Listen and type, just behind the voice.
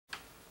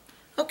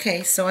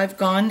Okay, so I've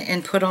gone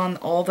and put on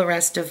all the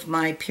rest of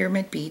my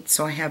pyramid beads.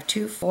 So I have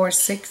 2, 4,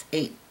 6,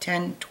 8,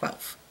 10,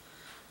 12.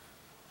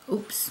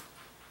 Oops.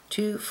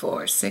 2,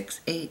 4, 6,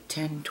 8,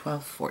 10,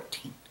 12,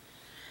 14.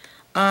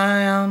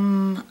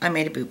 I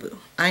made a boo-boo.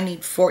 I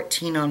need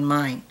 14 on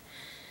mine.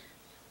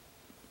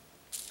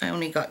 I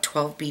only got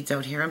 12 beads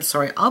out here. I'm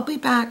sorry. I'll be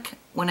back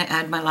when I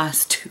add my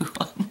last 2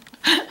 on.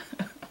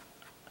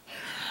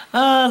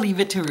 I'll leave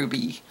it to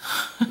Ruby.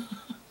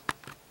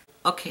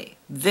 Okay,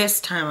 this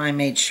time I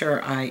made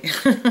sure I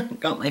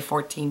got my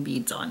 14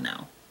 beads on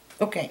now.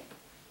 Okay.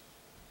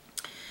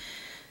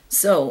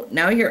 So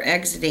now you're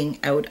exiting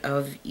out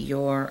of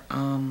your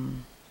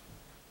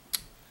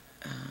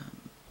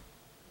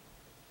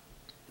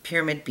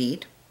pyramid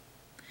bead,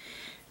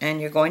 and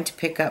you're going to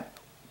pick up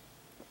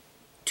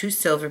 2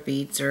 silver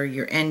beads or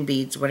your end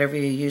beads, whatever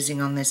you're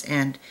using on this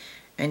end,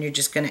 and you're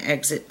just going to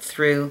exit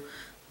through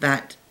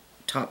that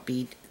top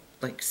bead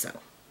like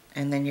so.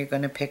 And then you're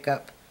going to pick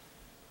up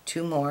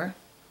 2 more,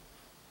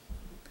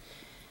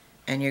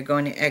 and you're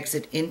going to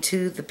exit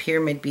into the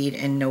pyramid bead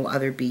and no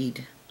other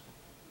bead.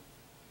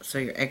 So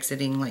you're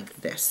exiting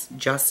like this,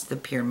 just the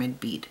pyramid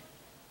bead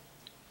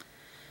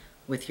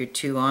with your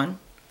 2 on,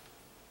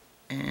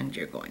 and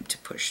you're going to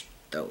push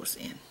those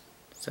in.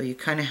 So you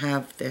kind of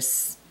have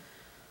this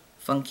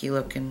funky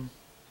looking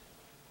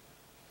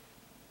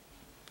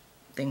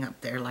thing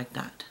up there like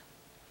that.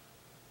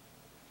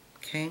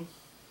 Okay.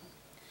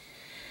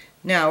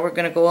 Now we're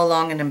going to go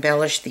along and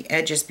embellish the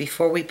edges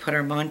before we put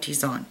our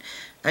Montees on.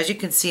 As you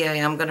can see, I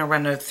am going to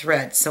run out of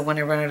thread. So when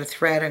I run out of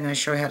thread, I'm going to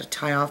show you how to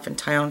tie off and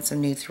tie on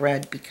some new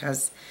thread,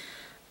 because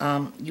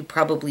you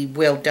probably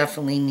will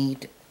definitely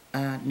need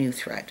new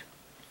thread.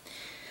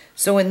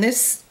 So in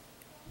this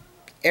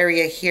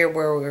area here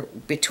where we're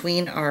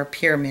between our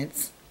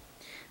pyramids,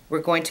 we're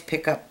going to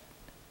pick up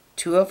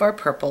 2 of our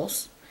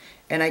purples.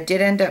 And I did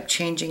end up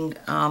changing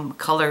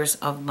colors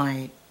of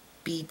my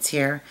beads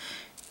here.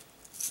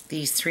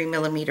 These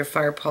 3mm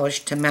fire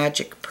polish to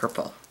magic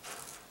purple.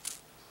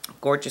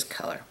 Gorgeous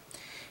color.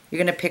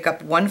 You're going to pick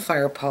up 1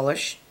 fire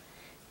polish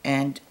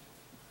and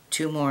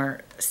 2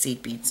 more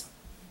seed beads.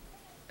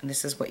 And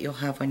this is what you'll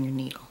have on your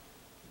needle.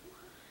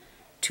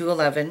 2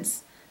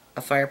 11s,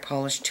 a fire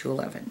polish, 2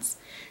 11s.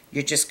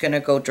 You're just going to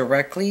go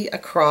directly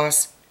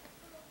across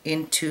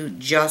into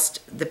just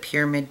the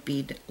pyramid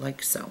bead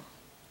like so.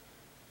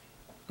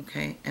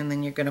 Okay, and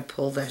then you're going to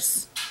pull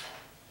this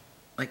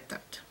like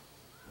that.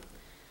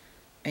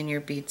 And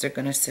your beads are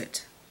going to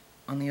sit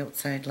on the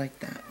outside like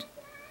that.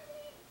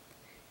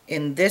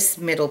 In this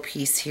middle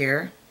piece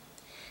here,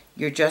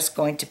 you're just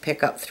going to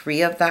pick up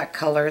 3 of that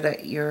color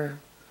that you're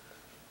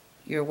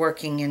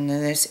working in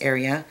this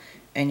area,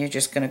 and you're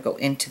just going to go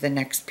into the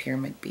next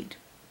pyramid bead,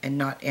 and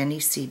not any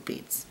seed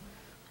beads.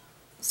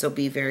 So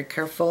be very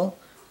careful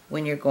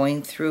when you're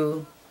going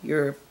through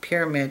your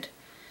pyramid.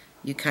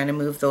 You kind of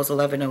move those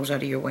 11 O's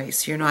out of your way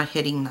so you're not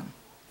hitting them.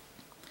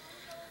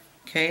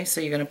 Okay,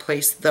 so you're going to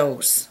place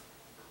those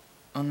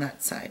on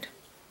that side.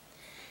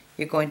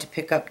 You're going to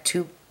pick up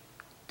 2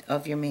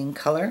 of your main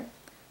color,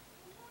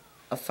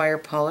 a fire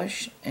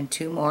polish, and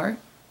 2 more.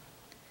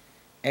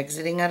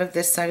 Exiting out of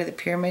this side of the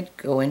pyramid,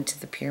 go into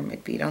the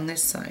pyramid bead on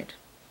this side.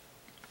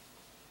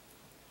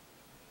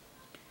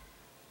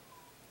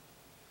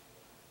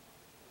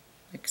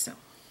 Like so.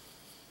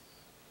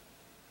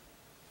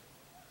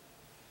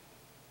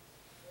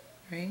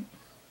 Right?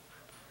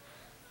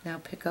 Now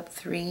pick up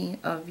 3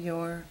 of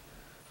your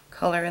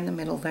color in the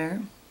middle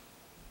there,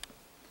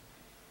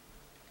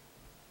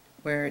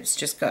 where it's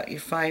just got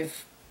your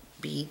 5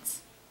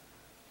 beads,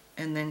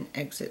 and then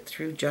exit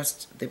through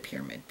just the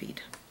pyramid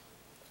bead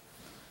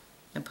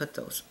and put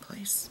those in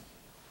place.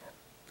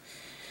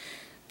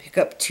 Pick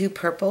up 2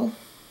 purple,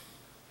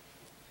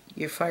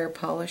 your fire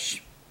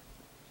polish,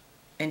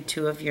 and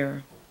 2 of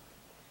your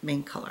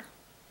main color,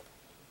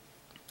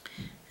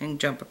 and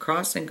jump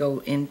across and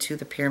go into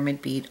the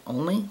pyramid bead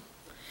only.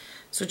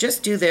 So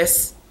just do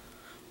this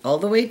all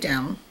the way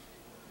down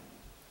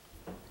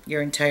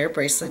your entire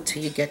bracelet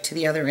till you get to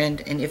the other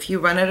end. And if you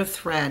run out of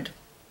thread,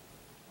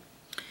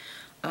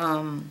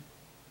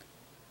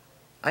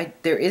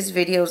 there is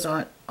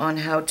videos on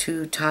how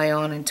to tie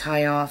on and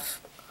tie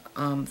off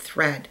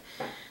thread.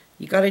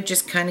 You got to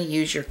just kind of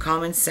use your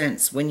common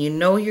sense. When you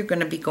know you're going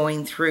to be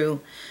going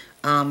through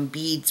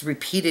beads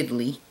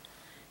repeatedly,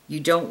 you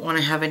don't want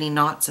to have any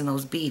knots in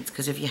those beads,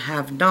 because if you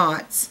have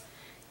knots,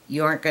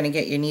 you aren't going to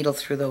get your needle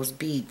through those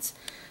beads.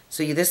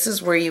 So this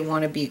is where you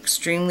want to be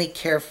extremely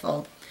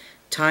careful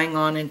tying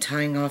on and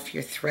tying off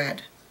your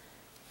thread.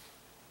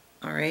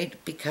 All right,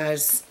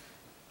 because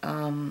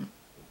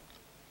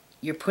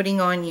you're putting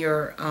on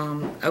your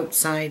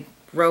outside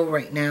row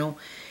right now,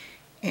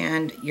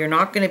 and you're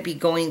not going to be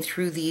going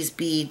through these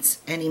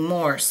beads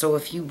anymore. So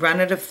if you run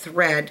out of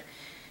thread,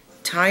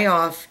 tie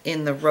off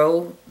in the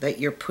row that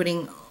you're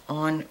putting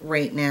on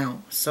right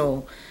now.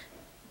 So,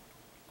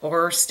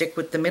 or stick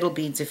with the middle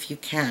beads if you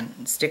can.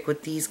 And stick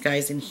with these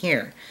guys in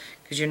here,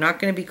 because you're not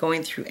going to be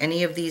going through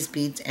any of these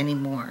beads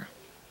anymore.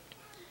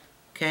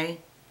 Okay,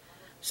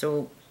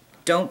 so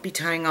don't be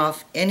tying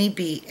off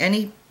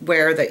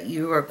anywhere that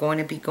you are going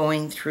to be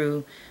going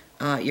through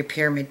your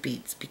pyramid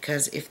beads,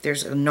 because if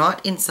there's a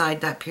knot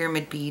inside that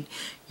pyramid bead,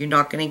 you're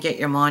not going to get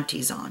your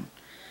Montees on.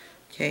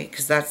 Okay,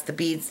 because that's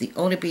the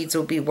only beads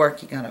we'll be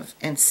working out of.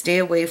 And stay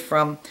away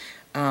from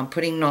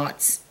putting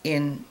knots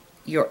in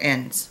your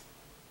ends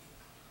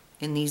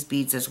in these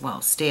beads as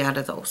well. Stay out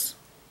of those.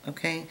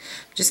 Okay,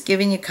 just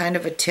giving you kind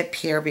of a tip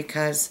here,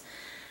 because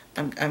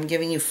I'm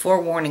giving you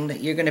forewarning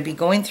that you're going to be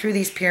going through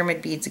these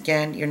pyramid beads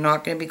again. You're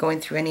not going to be going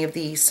through any of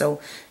these,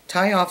 so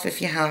tie off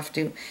if you have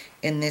to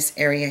in this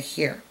area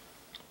here.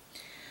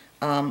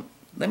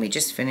 Let me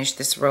just finish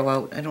this row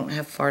out. I don't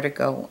have far to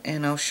go,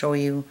 and I'll show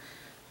you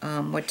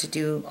what to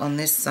do on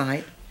this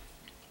side.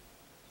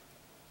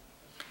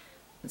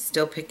 I'm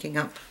still picking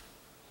up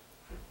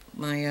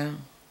my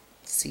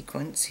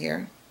sequence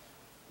here.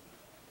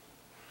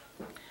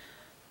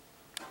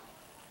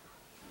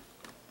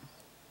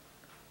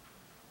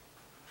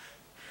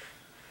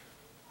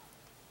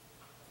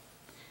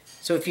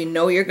 So if you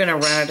know you're going to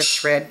run out of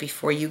thread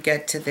before you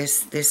get to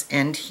this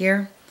end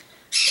here,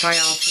 tie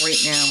off right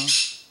now,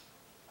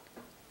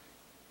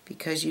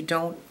 because you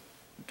don't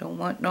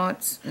want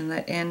knots in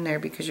that end there,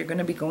 because you're going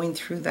to be going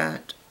through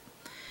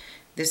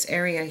this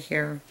area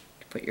here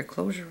to put your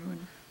closure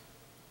on.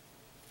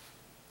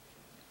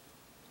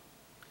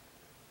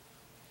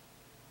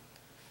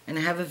 And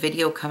I have a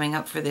video coming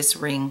up for this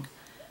ring,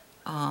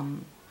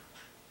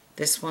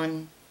 this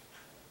one,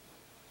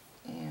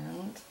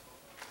 and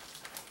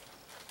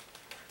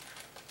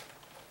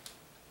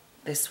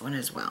this one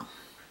as well.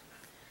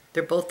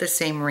 They're both the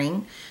same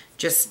ring,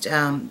 just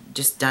done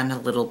a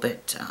little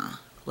bit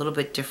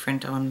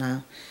different on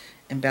the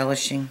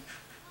embellishing.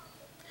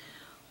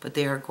 But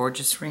they are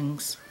gorgeous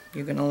rings.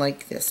 You're gonna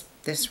like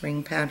this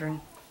ring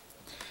pattern.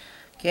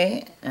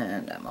 Okay,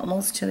 and I'm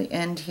almost to the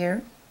end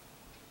here.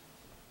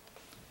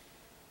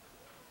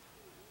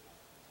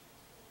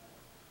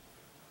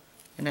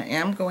 And I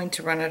am going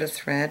to run out of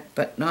thread,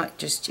 but not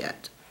just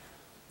yet.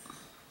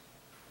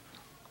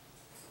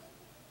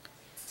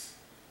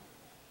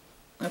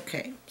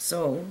 Okay,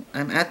 so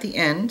I'm at the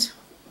end.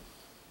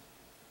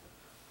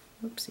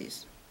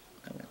 Oopsies,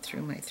 I went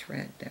through my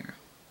thread there.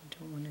 I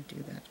don't want to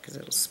do that because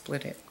it'll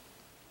split it.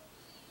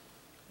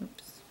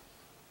 Oops.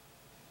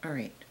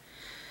 Alright.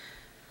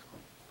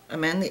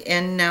 I'm at the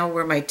end now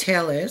where my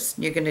tail is.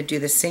 You're going to do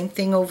the same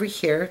thing over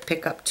here.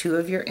 Pick up 2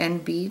 of your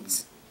end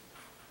beads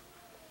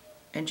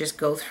and just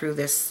go through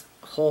this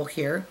hole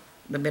here,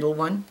 the middle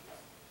one,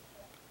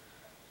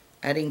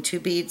 adding 2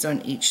 beads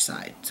on each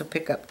side. So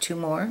pick up 2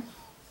 more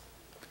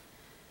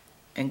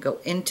and go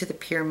into the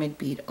pyramid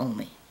bead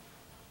only,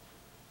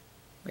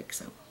 like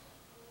so,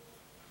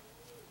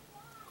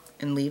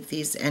 and leave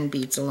these end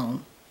beads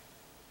alone.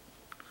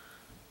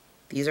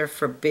 These are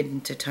forbidden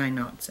to tie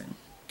knots in.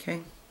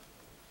 Okay,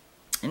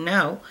 and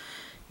now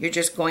you're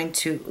just going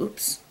to,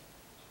 oops,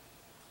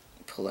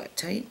 pull that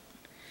tight.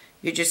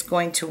 You're just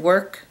going to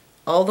work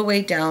all the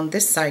way down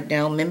this side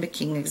now,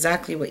 mimicking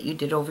exactly what you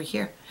did over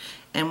here.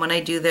 And when I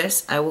do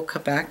this, I will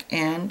come back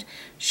and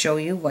show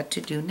you what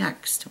to do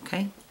next.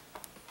 Okay.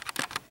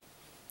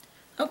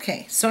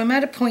 Okay, so I'm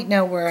at a point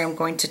now where I'm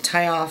going to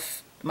tie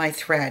off my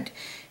thread,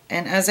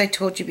 and as I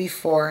told you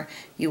before,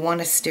 you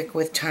want to stick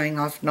with tying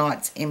off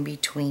knots in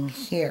between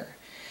here.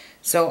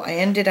 So I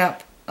ended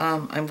up,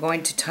 I'm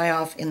going to tie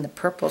off in the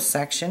purple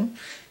section,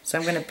 so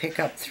I'm going to pick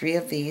up 3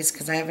 of these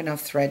because I have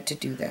enough thread to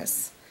do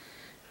this.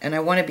 And I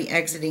want to be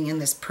exiting in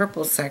this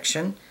purple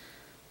section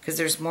because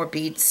there's more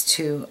beads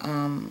to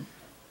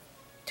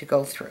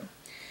go through.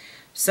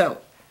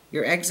 So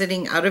you're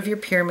exiting out of your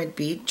pyramid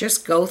bead.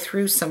 Just go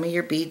through some of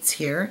your beads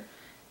here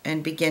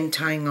and begin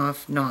tying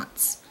off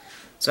knots.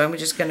 So I'm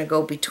just going to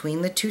go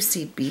between the 2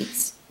 seed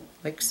beads,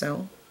 like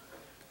so.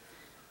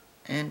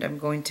 And I'm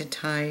going to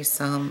tie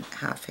some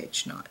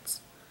half-hitch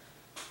knots.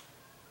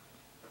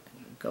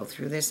 Go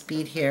through this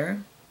bead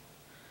here.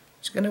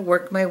 Just going to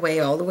work my way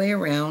all the way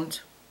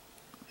around,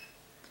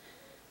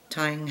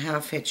 tying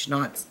half-hitch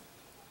knots,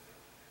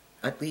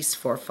 at least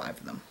 4 or 5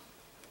 of them.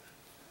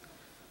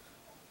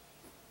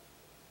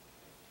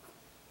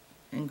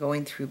 And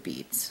going through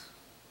beads.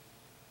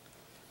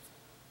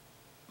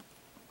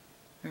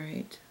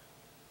 Alright,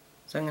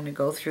 so I'm going to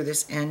go through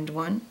this end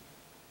one.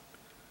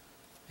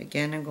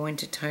 Again, I'm going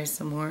to tie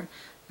some more.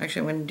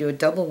 Actually, I'm going to do a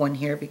double one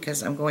here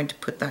because I'm going to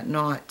put that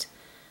knot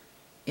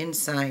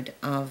inside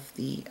of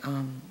the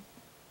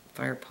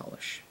fire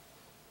polish.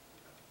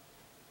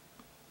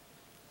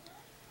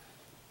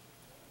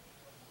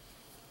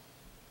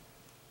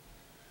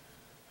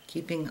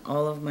 Keeping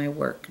all of my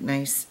work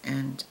nice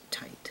and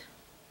tight.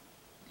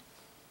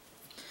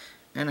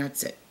 And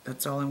that's it.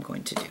 That's all I'm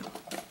going to do.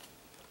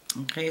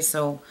 Okay,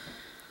 so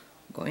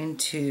I'm going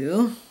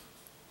to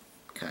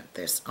cut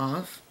this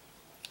off.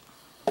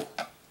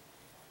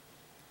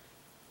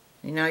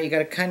 Now you got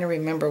to kind of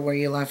remember where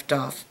you left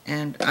off.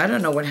 And I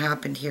don't know what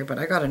happened here, but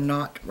I got a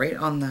knot right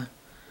on the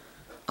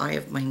eye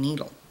of my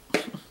needle.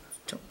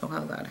 Don't know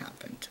how that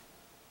happened.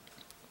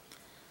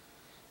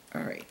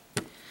 Alright.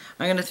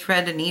 I'm going to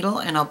thread a needle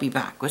and I'll be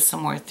back with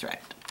some more thread.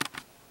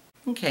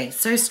 Okay,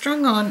 so I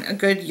strung on a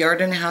good 1.5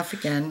 yards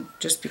again,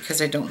 just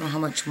because I don't know how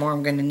much more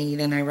I'm going to need,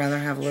 and I rather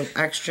have a little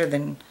extra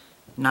than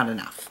not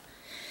enough.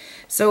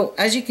 So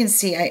as you can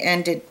see, I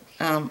ended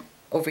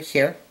over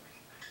here,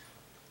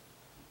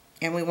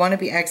 and we want to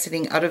be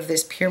exiting out of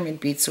this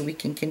pyramid bead so we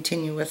can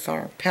continue with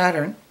our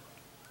pattern.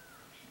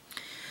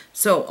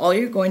 So all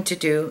you're going to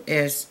do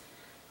is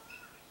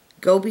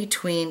go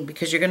between,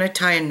 because you're going to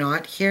tie a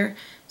knot here,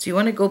 so you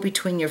want to go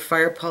between your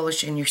fire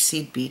polish and your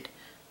seed bead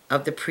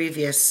of the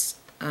previous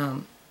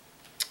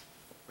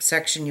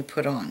section you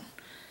put on,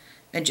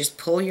 and just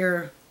pull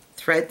your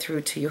thread through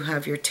till you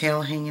have your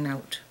tail hanging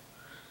out.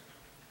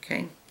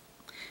 Okay,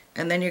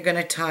 and then you're going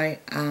to tie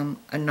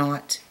a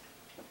knot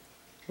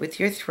with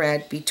your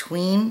thread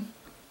between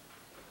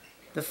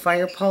the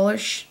fire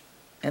polish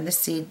and the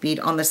seed bead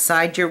on the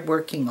side you're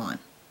working on.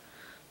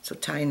 So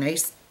tie a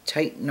nice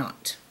tight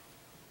knot.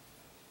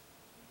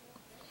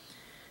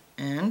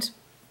 And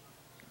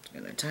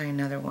I'm going to tie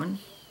another one,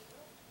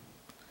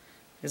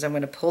 because I'm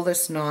going to pull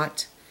this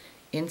knot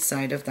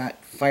inside of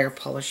that fire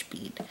polish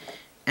bead.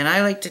 And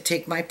I like to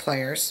take my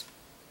pliers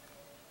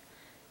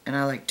and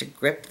I like to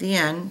grip the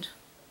end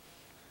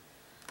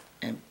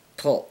and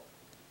pull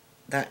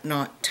that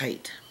knot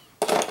tight.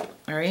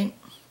 Alright,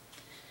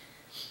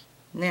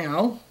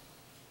 now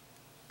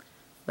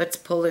let's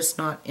pull this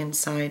knot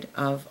inside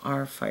of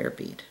our fire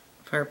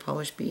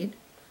polish bead.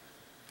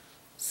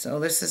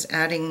 So this is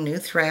adding new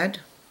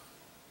thread,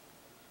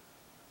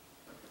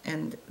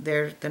 and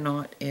there the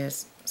knot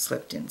is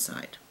slipped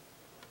inside.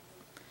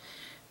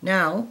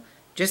 Now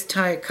just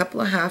tie a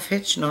couple of half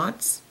hitch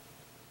knots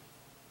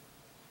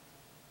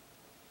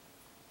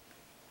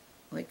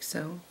like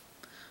so.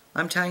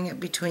 I'm tying it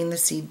between the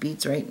seed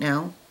beads right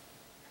now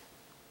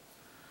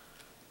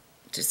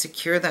to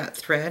secure that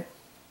thread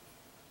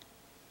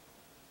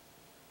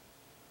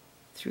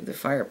through the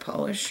fire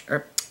polish,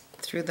 or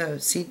through the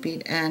seed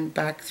bead and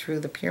back through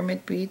the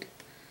pyramid bead,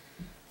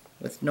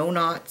 with no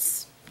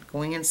knots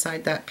going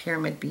inside that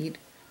pyramid bead.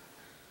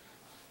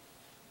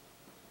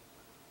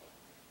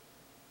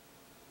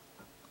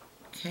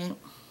 Okay,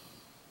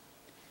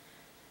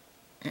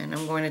 and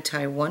I'm going to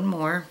tie one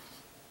more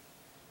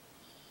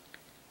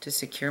to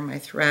secure my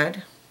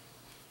thread.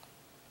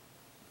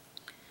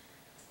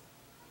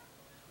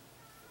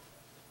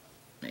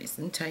 Nice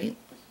and tight.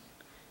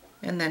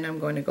 And then I'm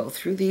going to go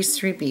through these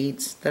 3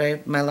 beads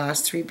that my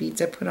last 3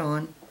 beads I put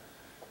on,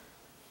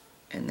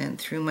 and then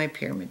through my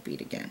pyramid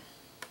bead again.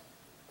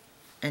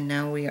 And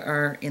now we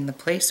are in the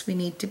place we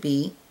need to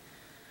be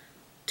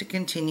to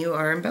continue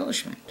our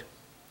embellishment.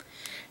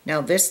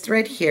 Now this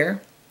thread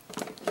here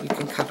you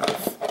can cut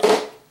off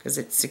because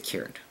it's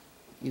secured.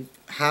 You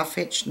half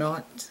hitch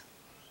knot.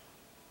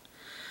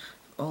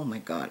 Oh my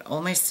god,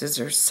 all my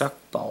scissors suck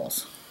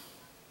balls.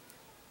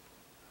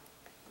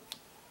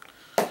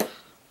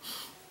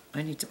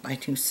 I need to buy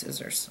new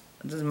scissors.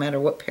 It doesn't matter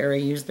what pair I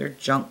use, they're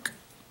junk.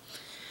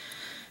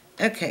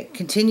 Okay,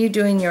 continue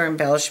doing your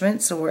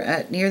embellishment. So we're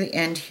at near the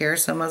end here,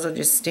 so I might as well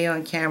just stay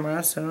on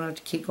camera so I don't have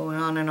to keep going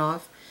on and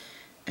off.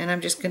 And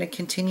I'm just going to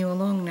continue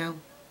along now.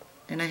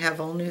 And I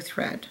have all new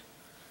thread.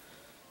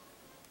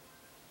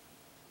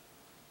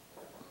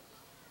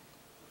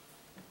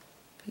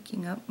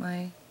 Picking up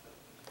my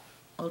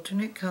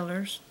alternate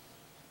colors.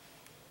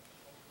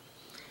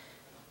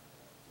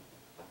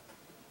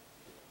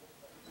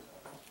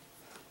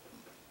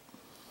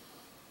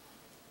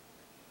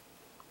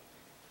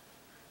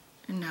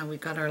 And now we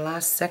got our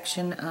last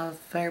section of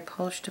fire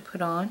polish to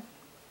put on.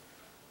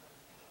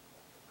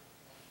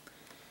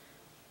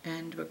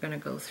 And we're going to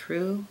go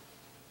through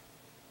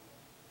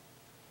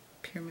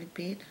pyramid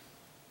bead.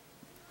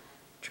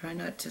 Try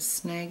not to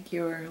snag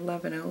your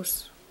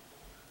 11/0,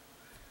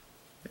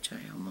 which I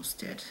almost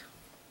did.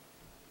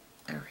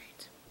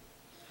 Alright.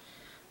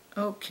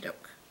 Okie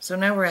doke. So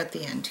now we're at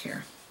the end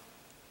here.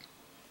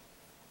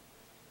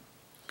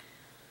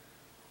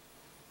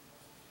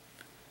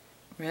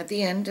 We're at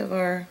the end of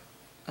our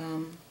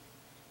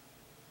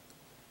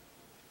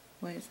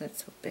why is that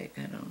so big?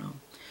 I don't know.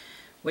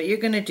 What you're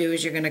going to do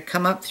is you're going to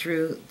come up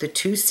through the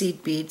 2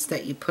 seed beads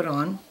that you put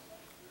on,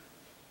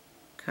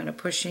 kind of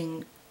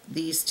pushing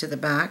these to the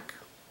back,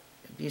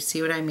 if you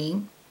see what I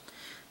mean.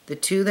 The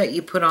 2 that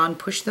you put on,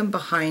 push them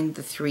behind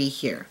the 3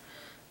 here.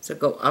 So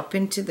go up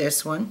into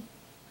this one,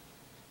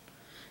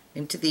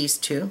 into these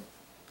 2.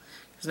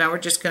 So now we're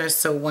just going to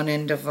sew one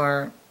end of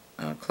our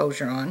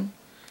closure on.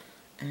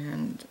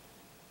 And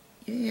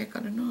yeah, I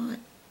got a knot.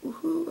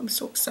 Woohoo, I'm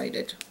so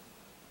excited.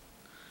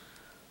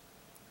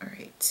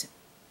 Alright.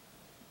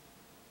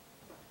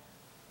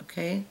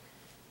 Okay,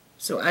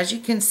 so as you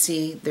can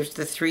see, there's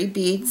the 3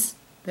 beads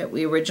that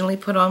we originally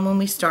put on when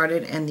we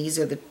started, and these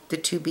are the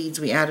 2 beads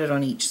we added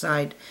on each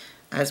side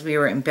as we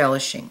were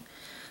embellishing.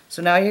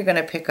 So now you're going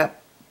to pick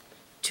up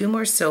 2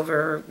 more silver,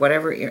 or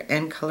whatever your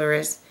end color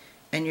is,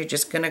 and you're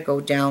just going to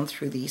go down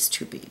through these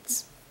 2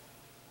 beads.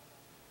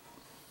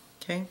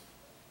 Okay.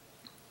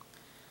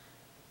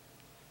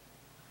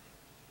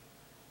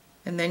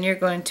 And then you're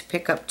going to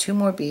pick up 2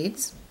 more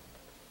beads,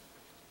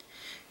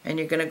 and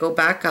you're going to go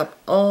back up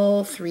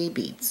all 3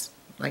 beads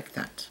like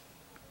that.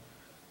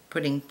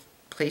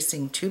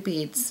 placing 2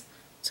 beads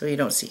so you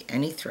don't see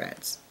any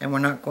threads, and we're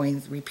not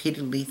going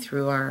repeatedly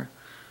through our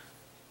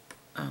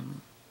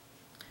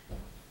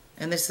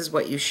and this is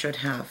what you should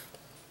have.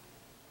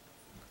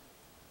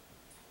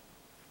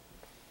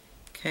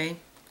 Okay,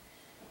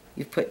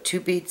 you've put 2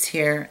 beads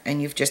here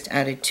and you've just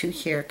added 2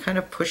 here, kind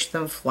of push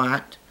them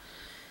flat,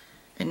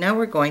 and now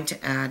we're going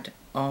to add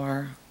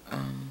our for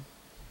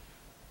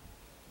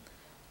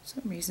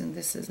some reason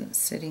this isn't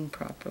sitting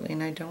properly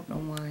and I don't know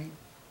why.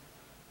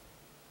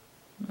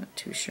 I'm not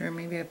too sure,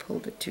 maybe I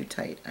pulled it too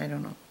tight, I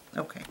don't know.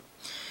 Okay,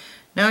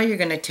 now you're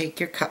going to take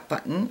your cut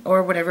button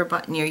or whatever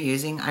button you're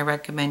using. I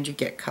recommend you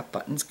get cut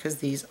buttons because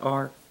these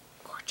are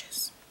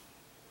gorgeous.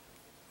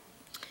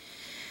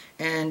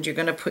 And you're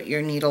going to put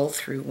your needle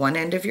through one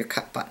end of your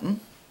cut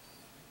button.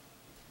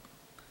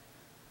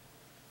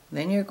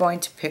 Then you're going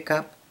to pick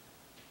up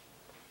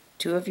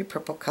 2 of your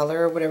purple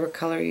color or whatever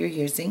color you're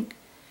using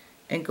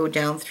and go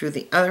down through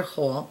the other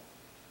hole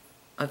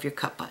of your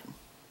cut button.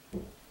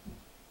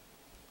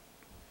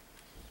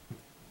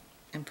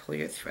 And pull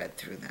your thread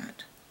through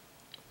that.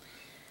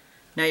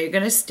 Now you're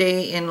going to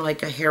stay in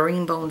like a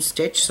herringbone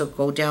stitch, so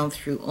go down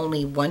through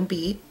only 1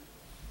 bead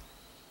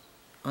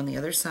on the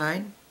other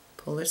side,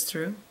 pull this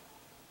through,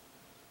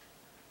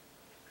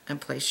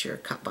 and place your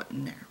cut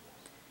button there.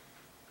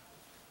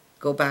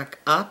 Go back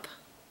up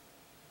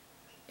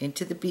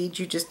into the bead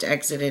you just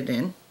exited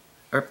in,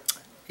 or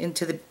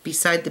into the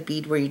beside the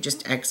bead where you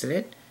just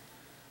exited,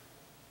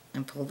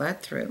 and pull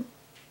that through.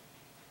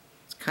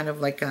 It's kind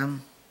of like a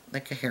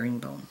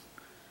herringbone.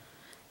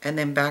 And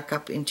then back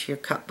up into your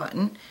cut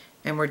button,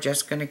 and we're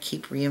just going to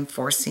keep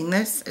reinforcing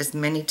this as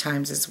many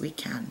times as we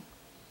can.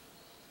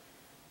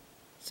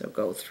 So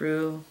go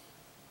through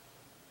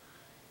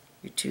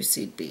your 2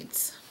 seed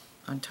beads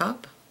on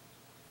top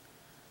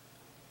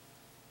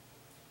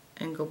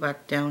and go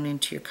back down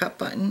into your cut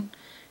button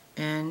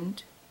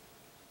and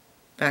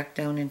back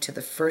down into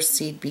the first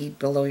seed bead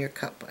below your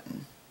cut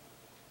button,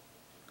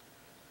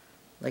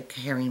 like a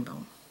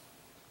herringbone.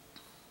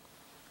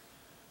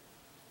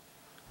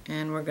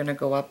 And we're going to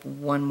go up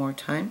one more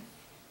time,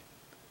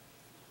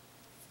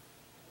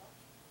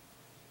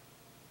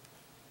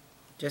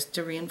 just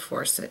to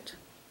reinforce it.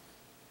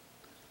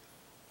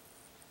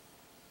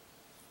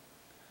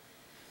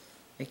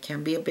 It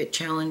can be a bit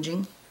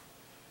challenging.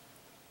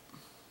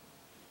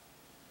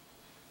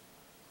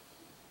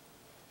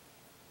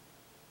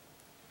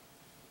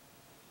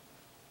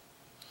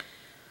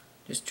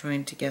 Just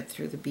trying to get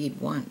through the bead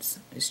once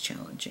is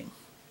challenging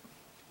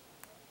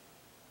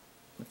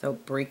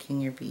without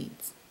breaking your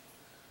beads.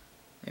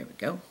 There we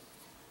go.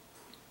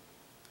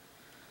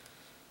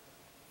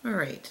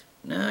 Alright,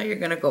 now you're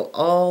going to go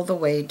all the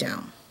way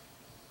down.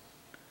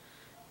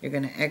 You're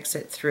going to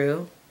exit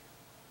through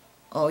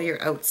all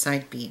your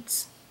outside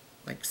beads,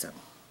 like so,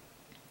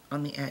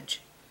 on the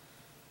edge.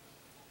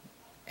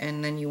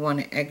 And then you want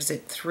to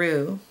exit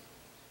through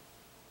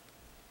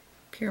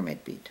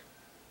pyramid bead.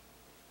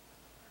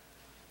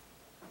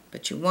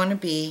 But you want to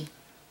be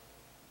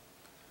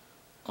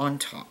on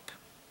top.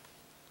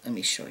 Let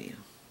me show you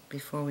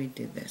before we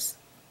do this.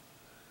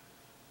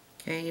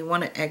 Okay, you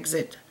want to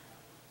exit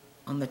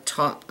on the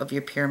top of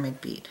your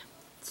pyramid bead.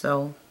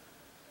 So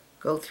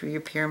go through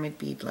your pyramid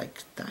bead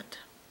like that.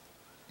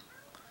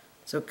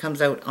 So it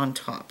comes out on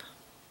top.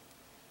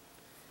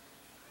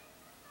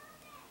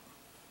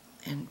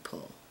 And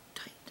pull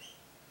tight.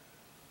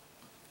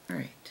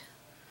 Alright,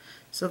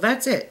 so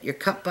that's it. Your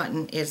cut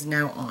button is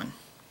now on.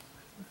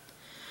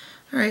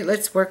 Alright,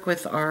 let's work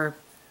with our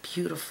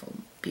beautiful,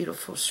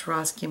 beautiful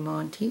Swarovski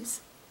Montees.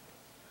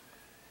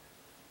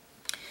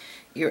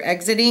 You're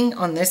exiting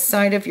on this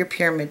side of your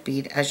pyramid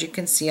bead. As you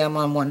can see, I'm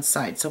on one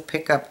side. So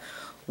pick up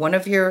one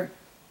of your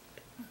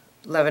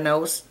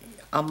 11-ohs,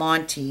 a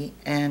Montee,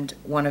 and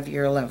one of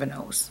your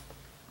 11-ohs.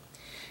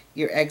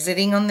 You're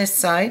exiting on this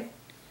side.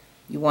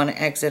 You want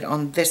to exit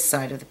on this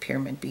side of the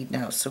pyramid bead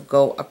now. So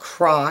go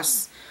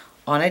across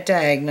on a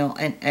diagonal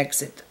and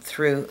exit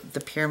through the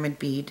pyramid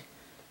bead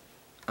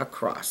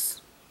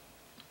across.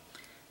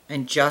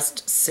 And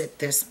just sit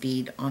this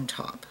bead on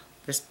top,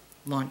 this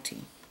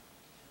Montee.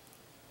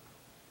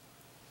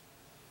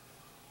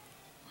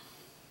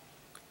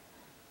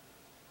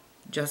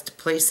 Just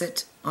place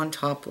it on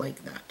top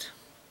like that.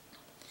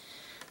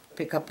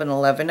 Pick up an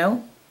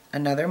 11-oh,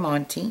 another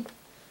Montee,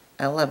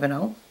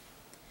 11-oh.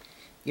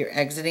 You're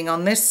exiting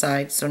on this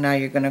side, so now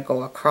you're going to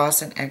go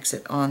across and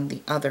exit on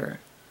the other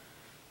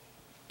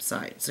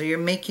side. So you're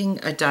making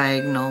a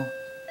diagonal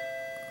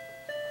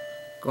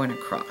going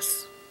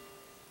across.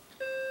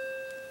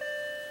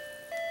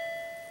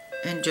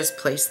 And just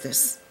place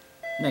this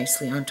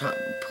nicely on top.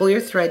 Pull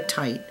your thread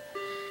tight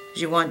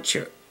because you want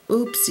your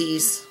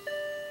oopsies.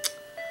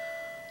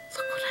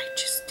 Look what I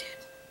just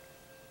did.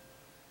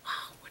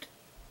 Wow, what a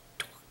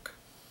dork.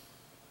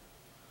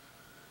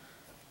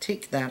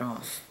 Take that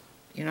off.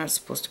 You're not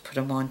supposed to put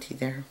a Montee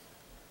there.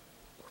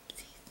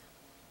 Oopsies.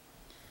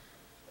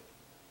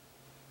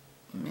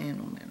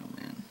 Man, oh man, oh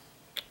man.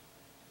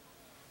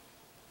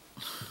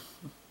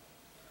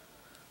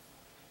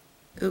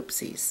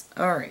 Oopsies.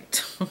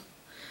 Alright.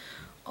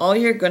 All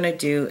you're going to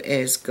do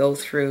is go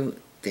through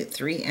the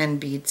 3 end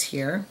beads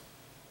here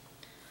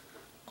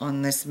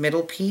on this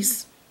middle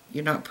piece.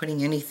 You're not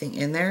putting anything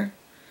in there,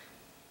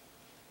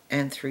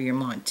 and through your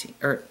Montee,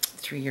 or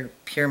through your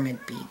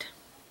pyramid bead.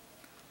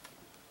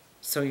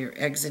 So you're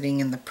exiting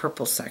in the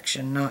purple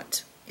section,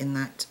 not in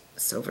that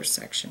silver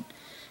section.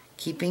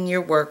 Keeping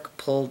your work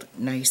pulled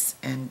nice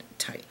and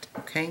tight,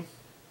 okay?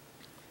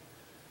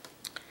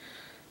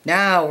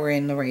 Now we're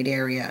in the right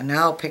area.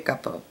 Now I'll pick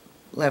up a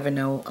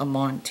 11-0, a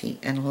Montee,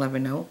 and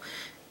 11-0.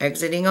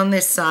 Exiting on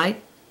this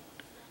side.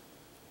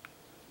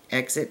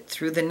 Exit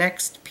through the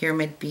next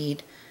pyramid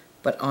bead,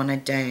 but on a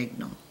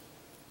diagonal.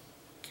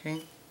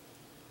 Okay?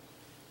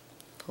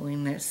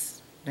 Pulling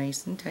this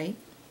nice and tight.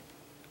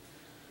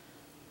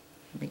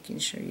 Making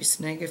sure you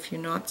snag a few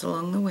knots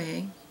along the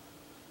way.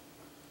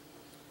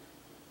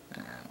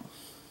 Wow.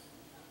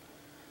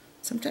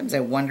 Sometimes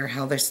I wonder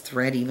how this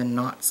thread even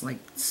knots. Like,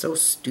 it's so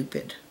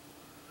stupid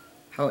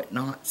how it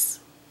knots.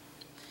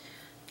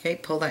 Okay,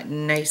 pull that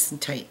nice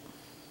and tight.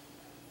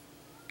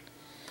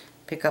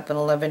 Pick up an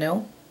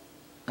 11-0,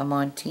 a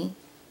Montee,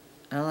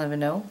 an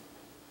 11-0.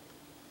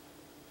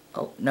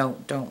 Oh, no,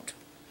 don't.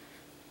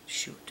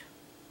 Shoot.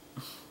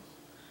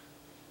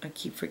 I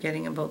keep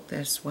forgetting about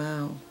this.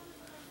 Wow.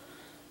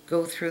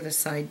 Go through the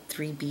side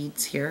 3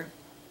 beads here,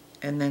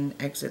 and then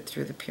exit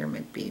through the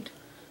pyramid bead.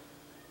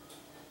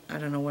 I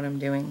don't know what I'm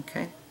doing,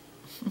 okay?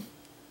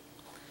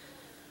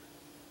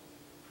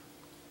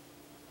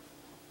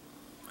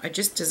 I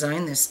just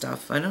designed this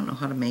stuff. I don't know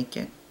how to make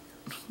it.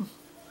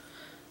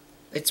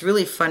 It's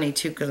really funny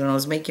too, because when I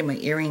was making my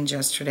earrings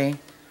yesterday,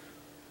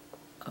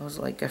 I was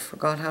like, I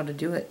forgot how to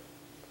do it.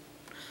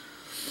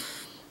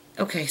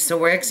 Okay, so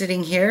we're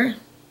exiting here,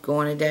 go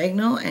on a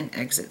diagonal, and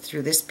exit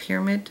through this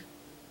pyramid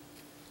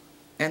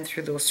and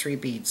through those 3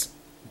 beads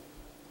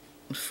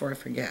before I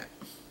forget,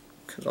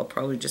 because I'll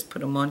probably just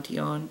put a Montee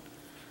on.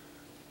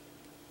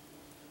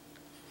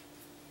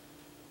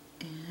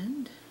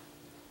 And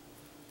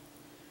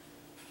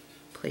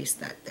place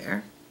that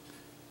there.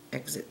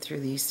 Exit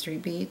through these 3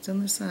 beads on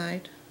the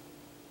side,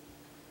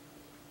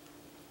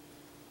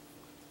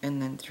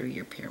 and then through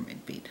your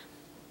pyramid bead.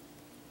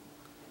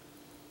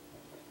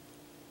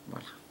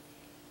 Voila,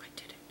 I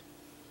did it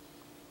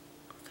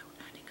without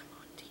adding a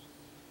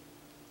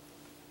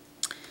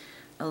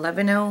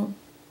Montee. 11-0,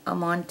 a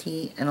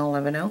Montee, and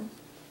 11-0.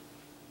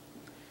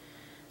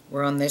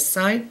 We're on this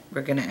side,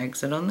 we're going to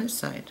exit on this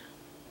side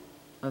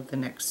of the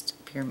next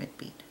pyramid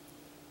bead.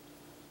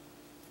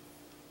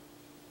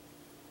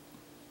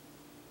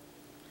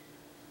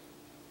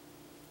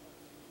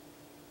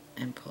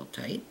 And pull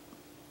tight,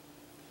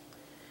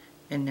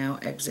 and now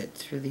exit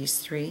through these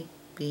 3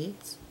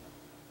 beads.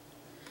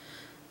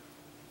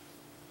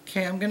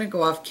 Okay, I'm going to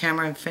go off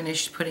camera and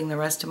finish putting the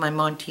rest of my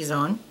Montees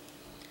on.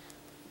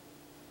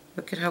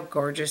 Look at how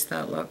gorgeous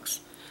that looks.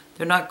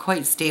 They're not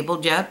quite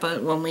stabled yet,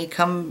 but when we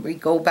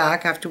go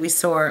back after we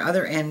sew our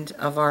other end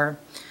of our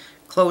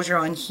closure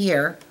on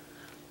here,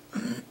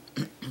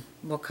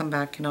 we'll come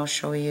back and I'll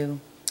show you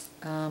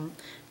how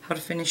to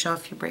finish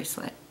off your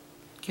bracelet.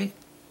 Okay.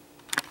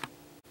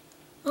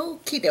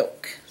 Okie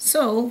doke.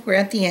 So we're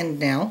at the end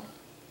now,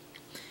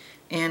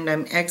 and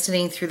I'm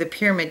exiting through the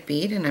pyramid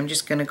bead, and I'm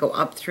just going to go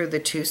up through the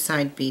 2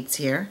 side beads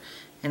here.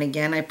 And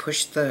again, I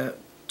push the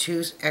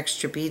 2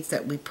 extra beads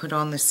that we put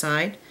on the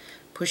side,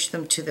 push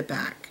them to the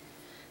back.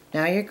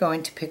 Now you're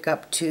going to pick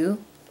up two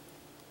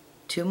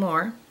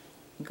more,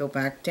 go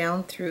back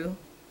down through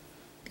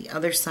the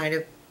other side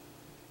of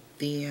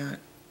the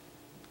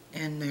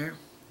end there,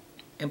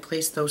 and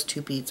place those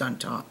 2 beads on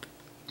top.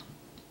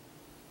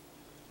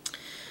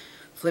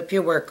 Flip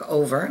your work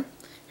over,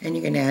 and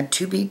you're going to add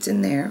 2 beads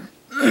in there.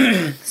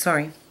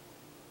 Sorry.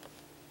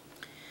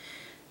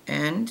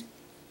 And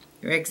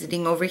you're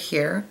exiting over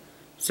here,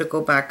 so go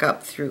back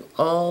up through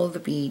all the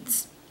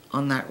beads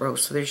on that row.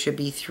 So there should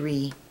be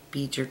 3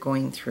 beads you're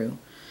going through.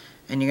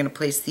 And you're going to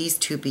place these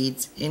 2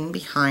 beads in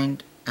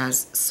behind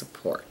as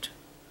support,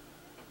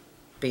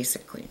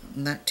 basically.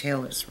 And that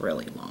tail is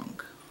really long.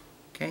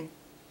 Okay?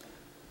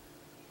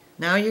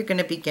 Now you're going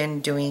to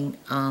begin doing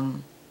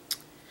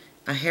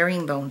a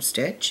herringbone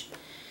stitch.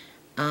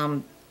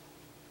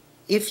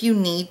 If you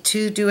need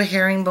to do a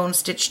herringbone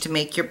stitch to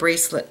make your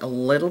bracelet a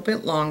little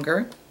bit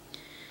longer,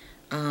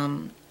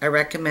 I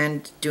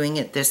recommend doing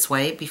it this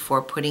way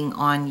before putting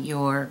on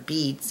your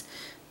beads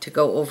to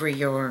go over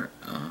your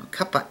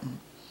cup button.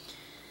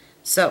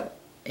 So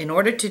in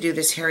order to do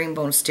this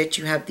herringbone stitch,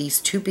 you have these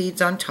 2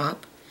 beads on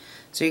top.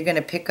 So you're going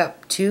to pick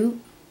up 2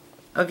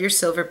 of your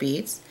silver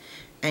beads,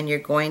 and you're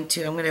going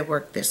to, I'm going to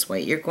work this way,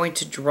 you're going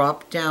to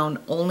drop down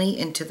only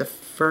into the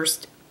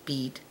first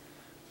bead.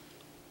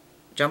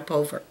 Jump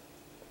over.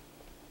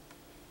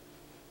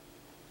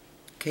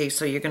 Okay,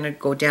 so you're going to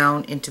go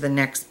down into the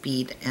next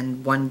bead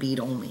and 1 bead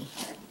only.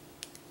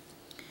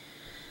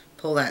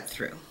 Pull that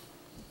through.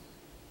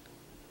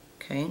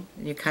 Okay,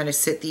 and you kind of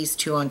sit these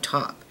 2 on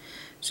top.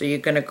 So you're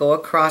going to go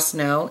across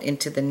now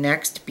into the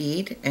next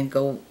bead and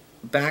go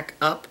back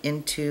up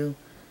into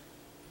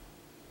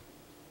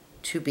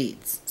 2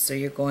 beads. So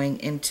you're going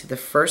into the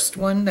first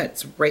one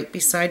that's right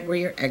beside where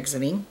you're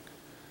exiting.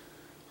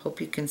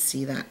 Hope you can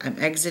see that. I'm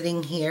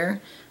exiting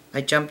here.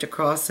 I jumped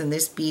across in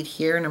this bead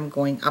here, and I'm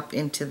going up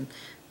into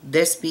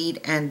this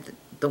bead and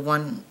the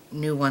one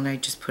new one I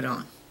just put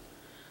on.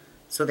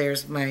 So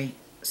there's my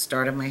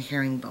start of my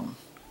herringbone.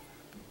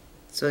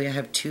 So you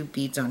have 2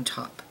 beads on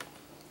top.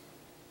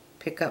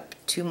 Pick up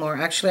 2 more.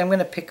 Actually, I'm going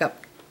to pick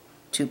up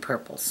 2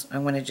 purples. I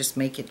want to just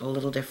make it a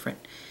little different.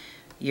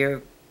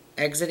 You're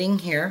exiting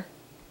here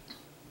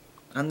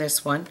on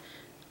this one.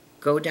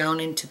 Go down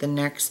into the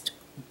next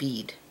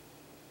bead,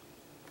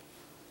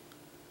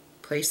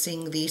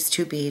 placing these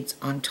 2 beads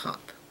on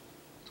top.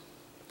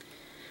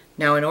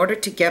 Now, in order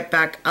to get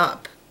back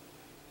up,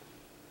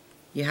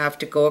 you have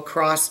to go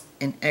across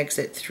and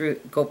exit through,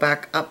 go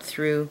back up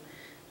through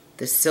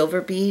the silver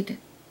bead,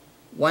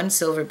 1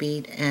 silver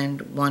bead, and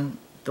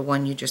the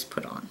one you just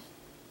put on.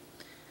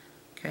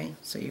 Okay,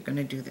 so you're going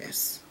to do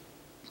this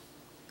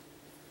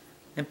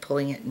and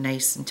pulling it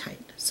nice and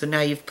tight. So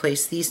now you've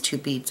placed these 2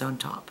 beads on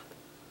top.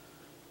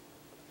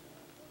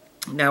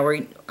 Now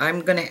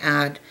I'm going to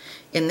add,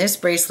 in this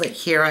bracelet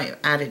here I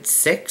added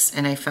 6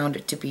 and I found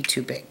it to be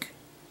too big.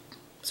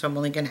 So I'm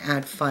only going to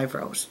add 5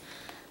 rows.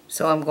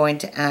 So I'm going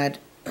to add,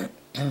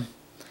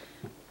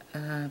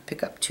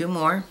 pick up 2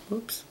 more.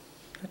 Oops,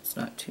 that's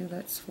not 2,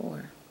 that's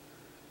 4.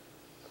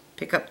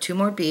 Pick up 2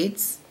 more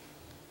beads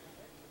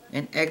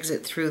and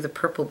exit through the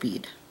purple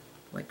bead,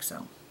 like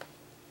so.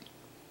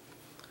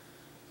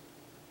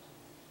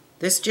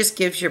 This just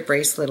gives your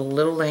bracelet a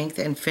little length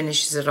and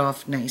finishes it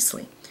off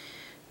nicely.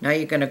 Now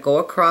you're going to go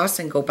across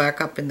and go back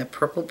up in the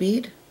purple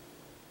bead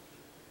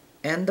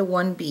and the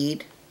 1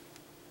 bead.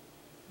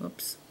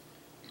 Oops,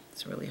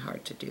 it's really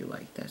hard to do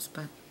like this,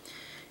 but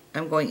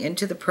I'm going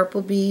into the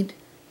purple bead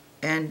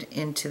and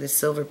into the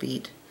silver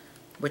bead,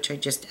 which I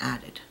just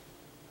added.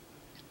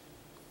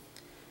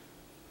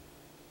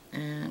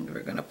 And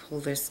we're going to pull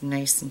this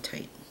nice and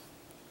tight.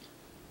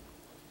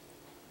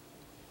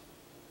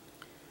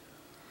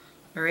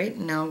 Alright,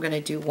 now I'm going to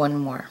do 1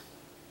 more.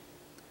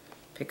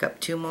 Pick up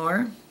 2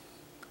 more.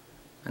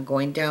 I'm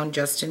going down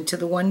just into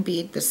the 1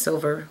 bead, the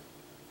silver,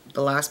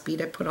 the last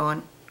bead I put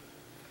on.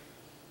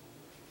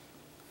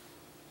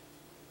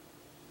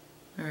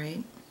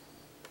 Alright.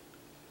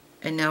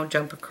 And now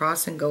jump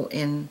across and go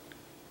in.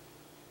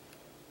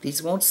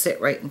 These won't sit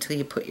right until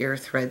you put your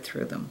thread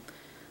through them.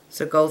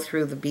 So go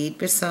through the bead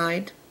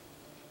beside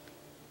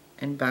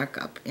and back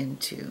up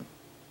into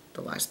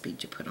the last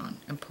bead you put on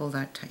and pull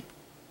that tight.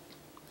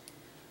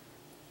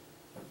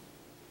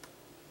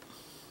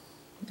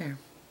 There.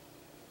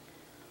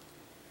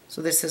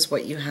 So this is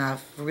what you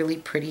have, really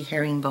pretty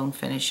herringbone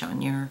finish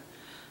on your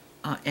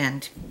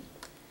end.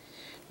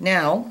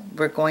 Now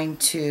we're going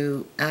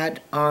to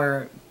add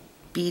our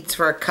beads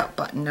for our cut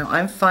button. Now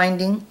I'm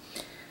finding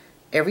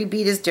every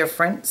bead is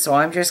different, so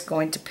I'm just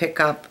going to pick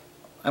up,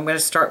 I'm going to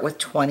start with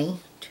 20.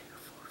 2,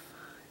 4,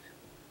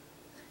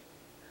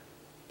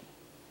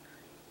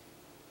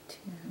 5,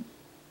 10.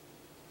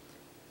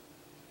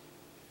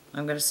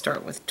 I'm going to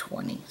start with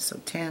 20.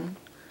 So 10,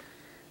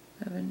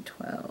 11,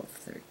 12,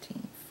 13,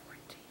 14,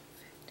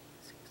 15,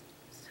 16,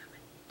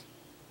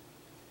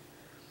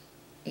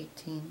 17,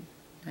 18,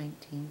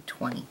 19,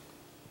 20.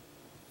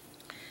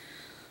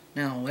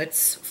 Now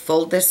let's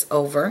fold this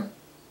over,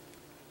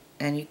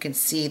 and you can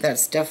see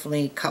that's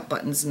definitely cut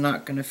buttons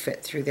not going to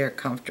fit through there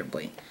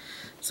comfortably.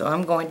 So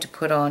I'm going to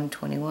put on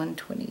 21,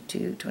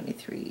 22,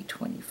 23,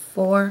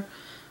 24.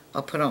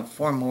 I'll put on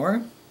 4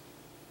 more.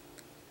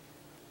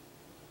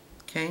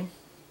 Okay,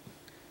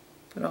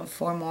 put on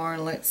 4 more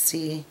and let's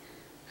see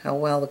how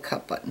well the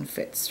cut button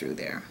fits through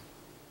there.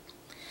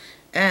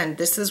 And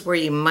this is where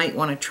you might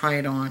want to try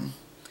it on.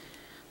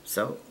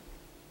 So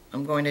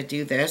I'm going to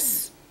do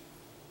this.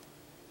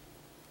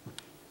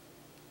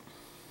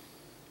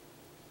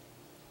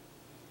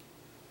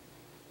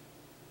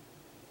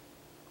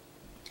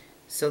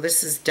 So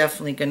this is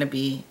definitely going to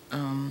be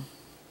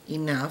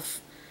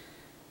enough.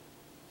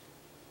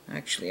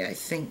 Actually, I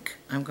think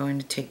I'm going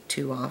to take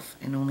 2 off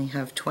and only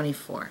have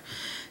 24.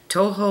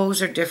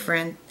 Tohos are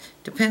different.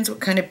 Depends what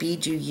kind of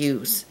bead you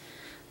use.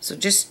 So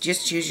just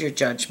use your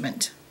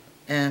judgment.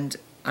 And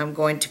I'm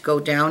going to go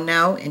down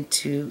now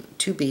into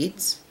 2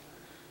 beads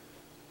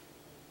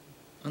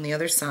on the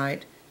other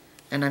side.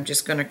 And I'm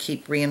just going to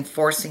keep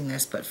reinforcing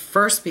this. But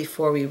first,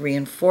 before we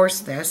reinforce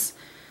this,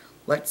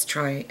 let's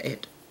try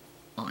it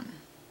on.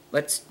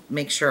 Let's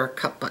make sure our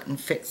cut button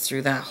fits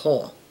through that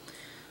hole.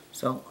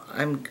 So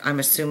I'm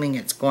assuming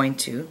it's going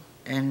to,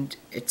 and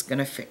it's going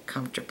to fit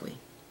comfortably.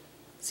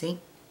 See?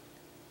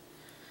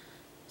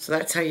 So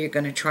that's how you're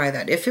going to try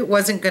that. If it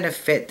wasn't going to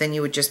fit, then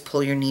you would just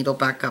pull your needle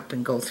back up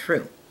and go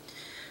through.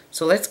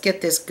 So let's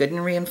get this good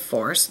and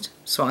reinforced.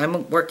 So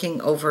I'm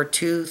working over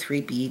 2,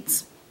 3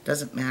 beads.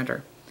 Doesn't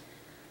matter.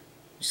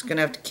 Just going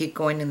to have to keep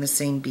going in the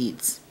same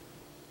beads.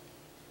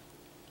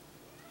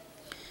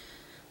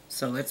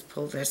 So let's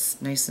pull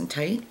this nice and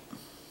tight.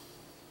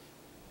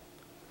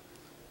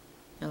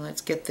 And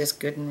let's get this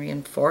good and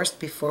reinforced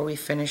before we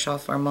finish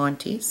off our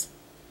Montees.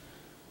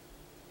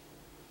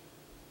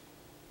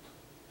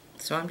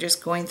 So I'm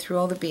just going through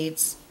all the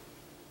beads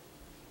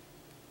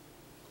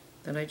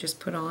that I just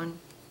put on,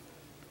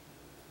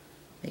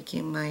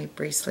 making my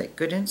bracelet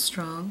good and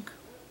strong.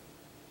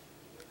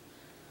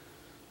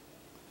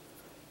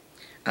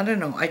 I don't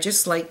know, I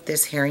just like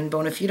this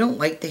herringbone. If you don't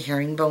like the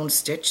herringbone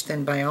stitch,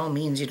 then by all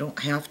means you don't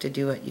have to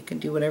do it. You can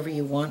do whatever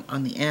you want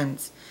on the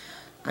ends.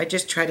 I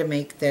just try to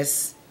make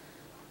this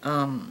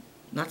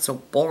not so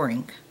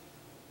boring.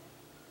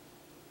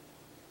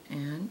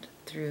 And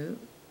through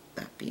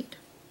that bead.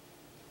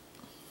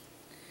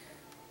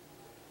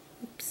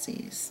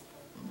 Oopsies,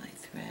 my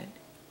thread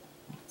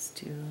needs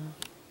to,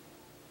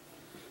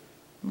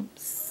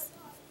 oops.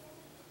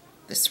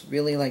 This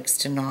really likes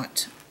to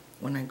knot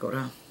when I go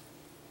to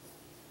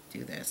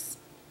do this.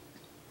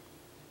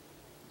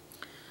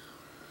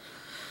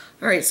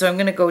 Alright, so I'm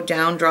going to go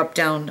down, drop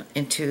down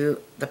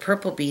into the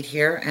purple bead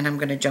here, and I'm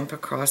going to jump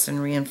across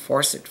and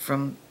reinforce it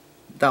from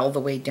all the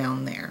way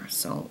down there.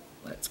 So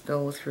let's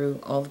go through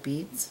all the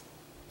beads.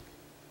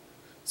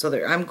 So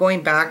there, I'm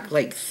going back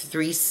like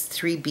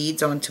three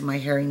beads onto my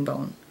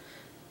herringbone.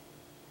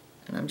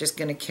 And I'm just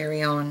going to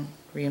carry on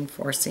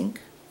reinforcing.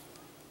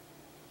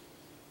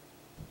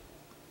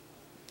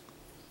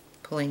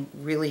 Pulling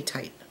really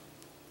tight.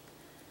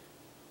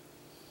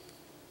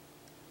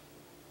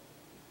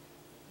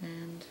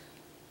 And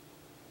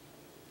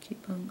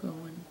keep on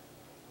going.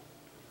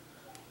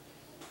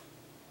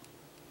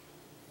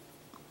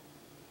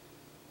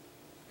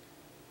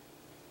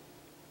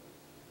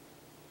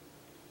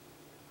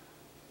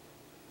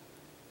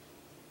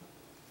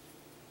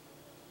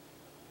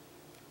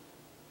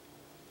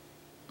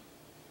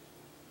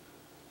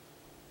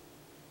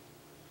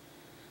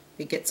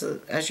 It gets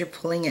as you're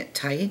pulling it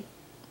tight,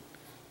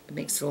 it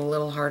makes it a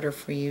little harder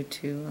for you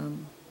to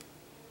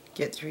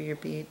get through your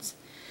beads.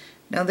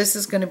 Now this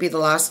is going to be the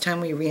last time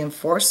we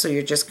reinforce, so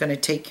you're just going to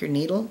take your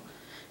needle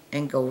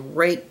and go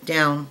right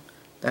down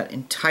that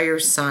entire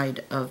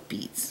side of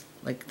beads,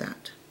 like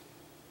that.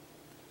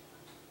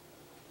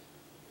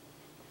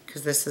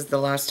 Because this is the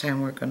last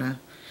time we're going to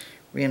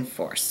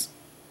reinforce.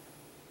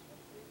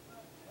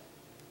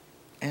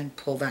 And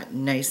pull that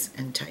nice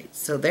and tight.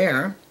 So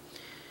there,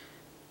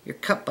 your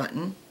cup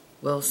button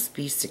will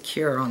be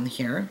secure on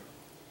here,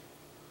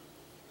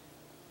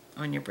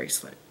 on your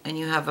bracelet, and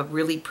you have a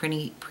really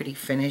pretty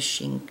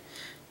finishing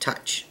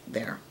touch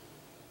there.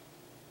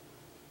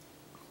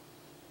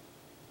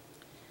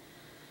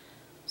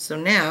 So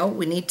now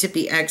we need to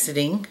be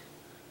exiting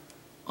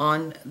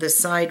on the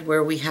side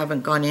where we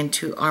haven't gone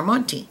into our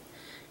Montee,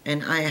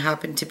 and I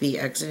happen to be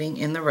exiting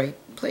in the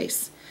right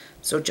place.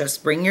 So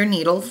just bring your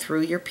needle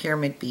through your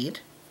pyramid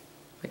bead,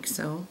 like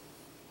so,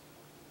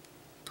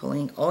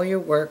 pulling all your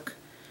work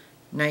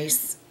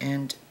nice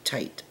and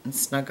tight and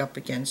snug up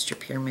against your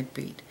pyramid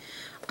bead.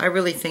 I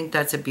really think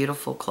that's a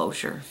beautiful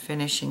closure,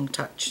 finishing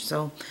touch.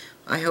 So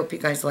I hope you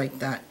guys like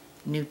that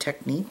new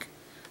technique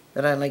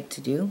that I like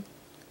to do.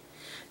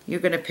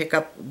 You're going to pick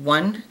up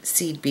one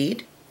seed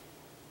bead.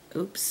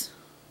 Oops,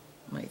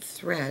 my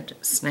thread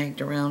snagged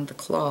around the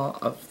claw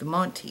of the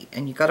Montee,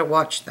 and you got to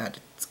watch that.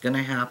 It's going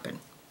to happen.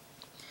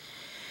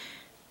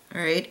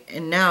 Alright,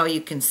 and now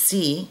you can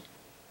see,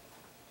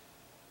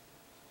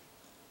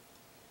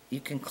 you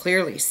can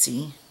clearly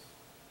see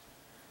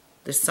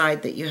the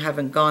side that you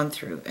haven't gone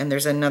through, and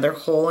there's another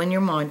hole in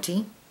your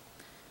Montee.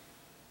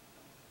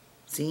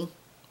 See,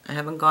 I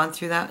haven't gone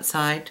through that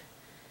side,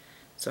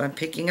 so I'm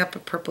picking up a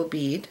purple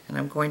bead and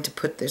I'm going to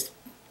put this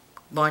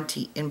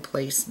Montee in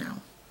place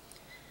now.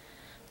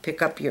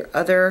 Pick up your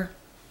other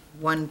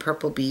one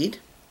purple bead.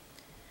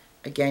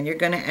 Again, you're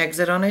going to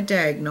exit on a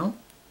diagonal,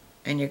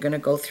 and you're going to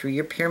go through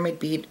your pyramid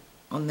bead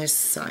on this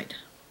side,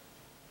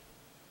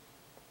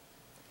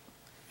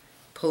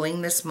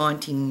 pulling this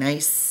Montee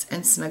nice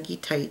and snuggy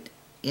tight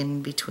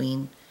in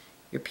between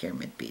your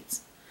pyramid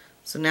beads.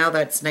 So now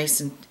that's nice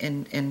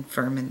and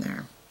firm in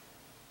there.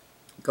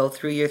 Go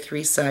through your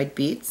 3 side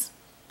beads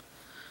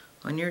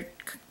on your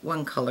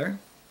one color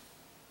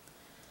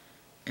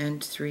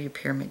and through your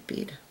pyramid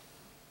bead,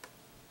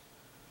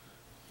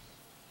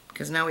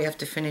 because now we have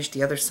to finish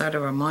the other side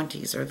of our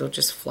Montees, or they'll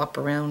just flop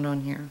around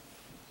on here.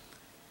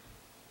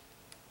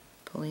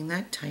 Pulling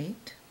that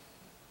tight.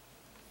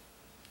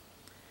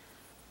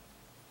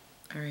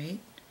 Alright,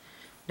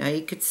 now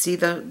you could see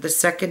the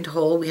second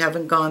hole we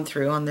haven't gone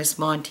through on this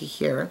Montee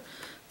here.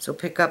 So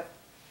pick up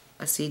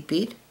a seed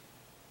bead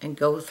and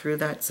go through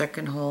that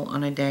second hole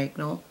on a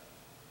diagonal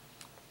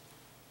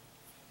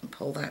and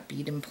pull that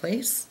bead in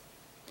place.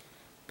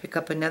 Pick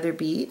up another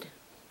bead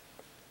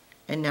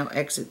and now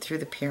exit through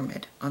the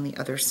pyramid on the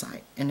other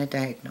side in a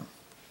diagonal.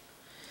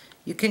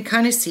 You can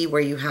kind of see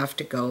where you have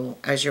to go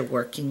as you're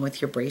working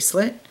with your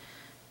bracelet.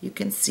 You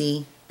can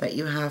see that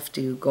you have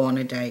to go on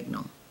a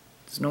diagonal.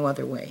 There's no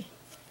other way.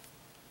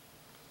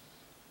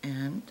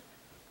 And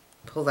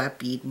pull that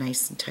bead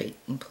nice and tight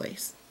in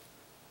place.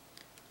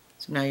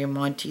 So now your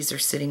Montees are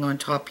sitting on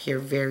top here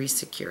very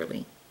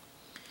securely.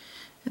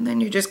 And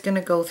then you're just going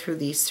to go through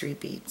these 3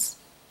 beads.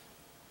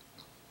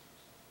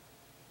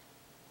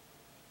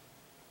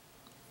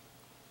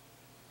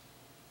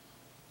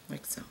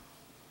 Like so.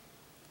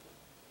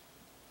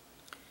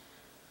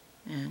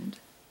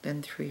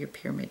 then through your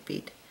pyramid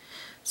bead.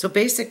 So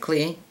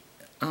basically,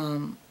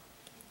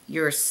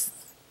 your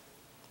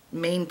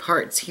main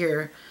parts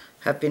here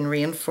have been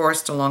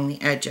reinforced along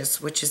the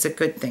edges, which is a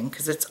good thing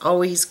because it's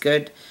always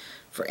good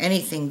for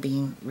anything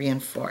being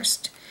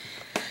reinforced.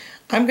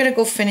 I'm going to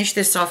go finish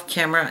this off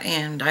camera,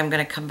 and I'm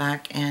going to come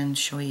back and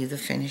show you the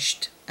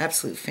finished,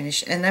 absolute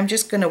finish. And I'm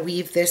just going to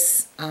weave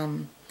this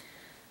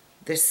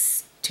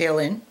this tail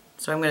in.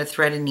 So I'm going to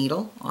thread a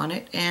needle on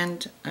it,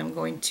 and I'm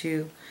going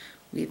to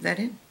weave that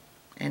in,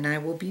 and I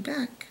will be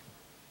back.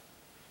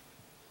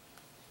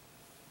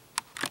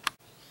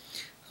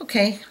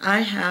 Okay, I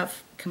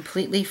have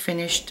completely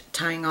finished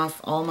tying off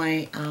all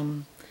my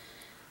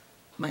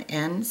my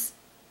ends,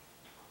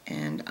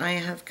 and I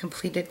have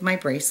completed my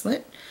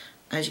bracelet.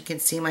 As you can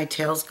see, my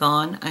tail's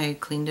gone. I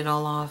cleaned it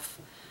all off.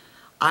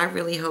 I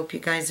really hope you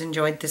guys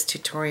enjoyed this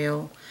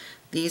tutorial.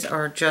 These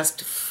are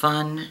just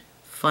fun,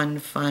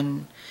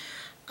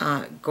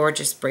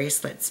 gorgeous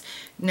bracelets.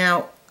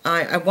 Now,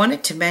 I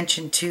wanted to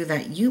mention too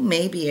that you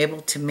may be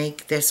able to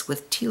make this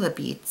with Tila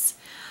beads.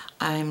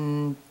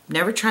 I've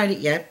never tried it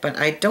yet, but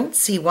I don't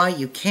see why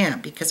you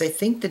can't, because I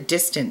think the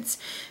distance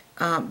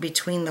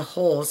between the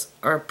holes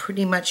are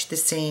pretty much the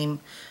same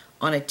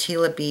on a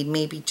Tila bead,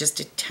 maybe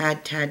just a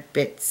tad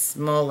bit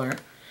smaller.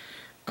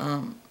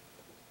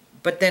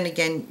 But then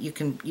again, you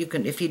can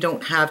if you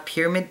don't have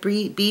pyramid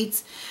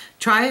beads,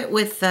 try it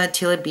with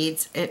Tila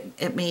beads.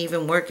 It may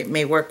even work. It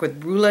may work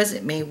with rulas.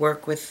 It may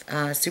work with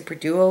super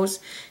duos.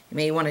 You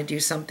may want to do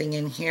something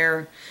in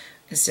here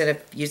instead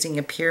of using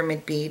a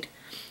pyramid bead.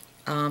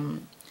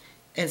 And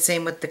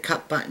same with the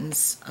cup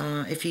buttons.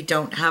 If you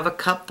don't have a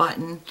cup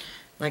button,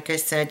 like I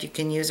said, you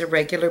can use a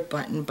regular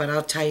button, but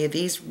I'll tell you,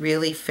 these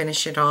really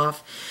finish it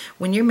off.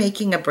 When you're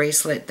making a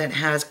bracelet that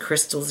has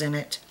crystals in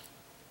it,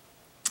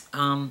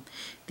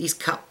 these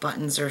cup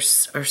buttons are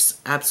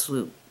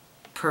absolute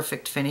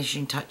perfect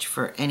finishing touch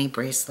for any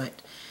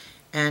bracelet.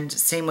 And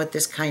same with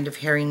this kind of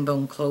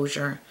herringbone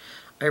closure.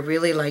 I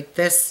really like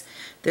this.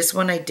 This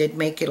one I did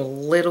make it a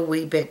little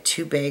wee bit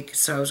too big,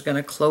 so I was going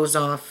to close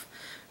off,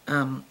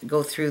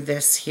 go through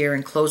this here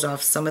and close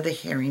off some of the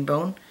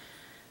herringbone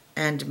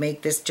and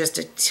make this just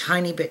a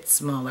tiny bit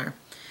smaller.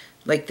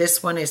 Like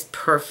this one is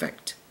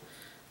perfect.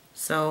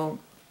 So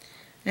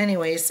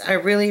anyways, I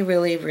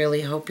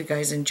really hope you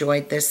guys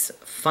enjoyed this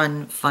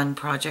fun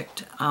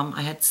project.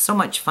 I had so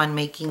much fun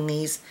making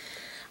these.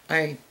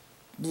 I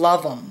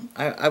love them.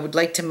 I would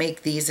like to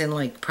make these in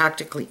like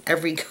practically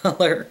every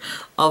color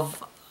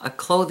of a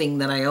clothing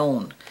that I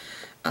own.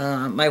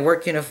 My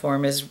work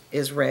uniform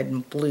is red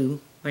and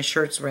blue. My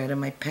shirt's red and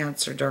my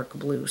pants are dark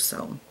blue,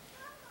 so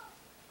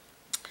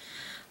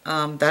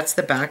that's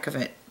the back of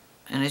it.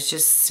 And it's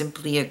just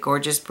simply a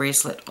gorgeous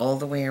bracelet all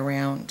the way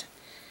around.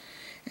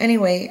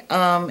 Anyway,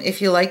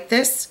 if you like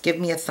this, give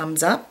me a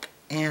thumbs up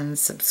and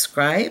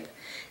subscribe.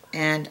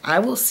 And I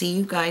will see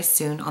you guys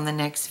soon on the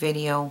next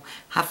video.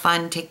 Have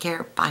fun. Take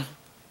care. Bye.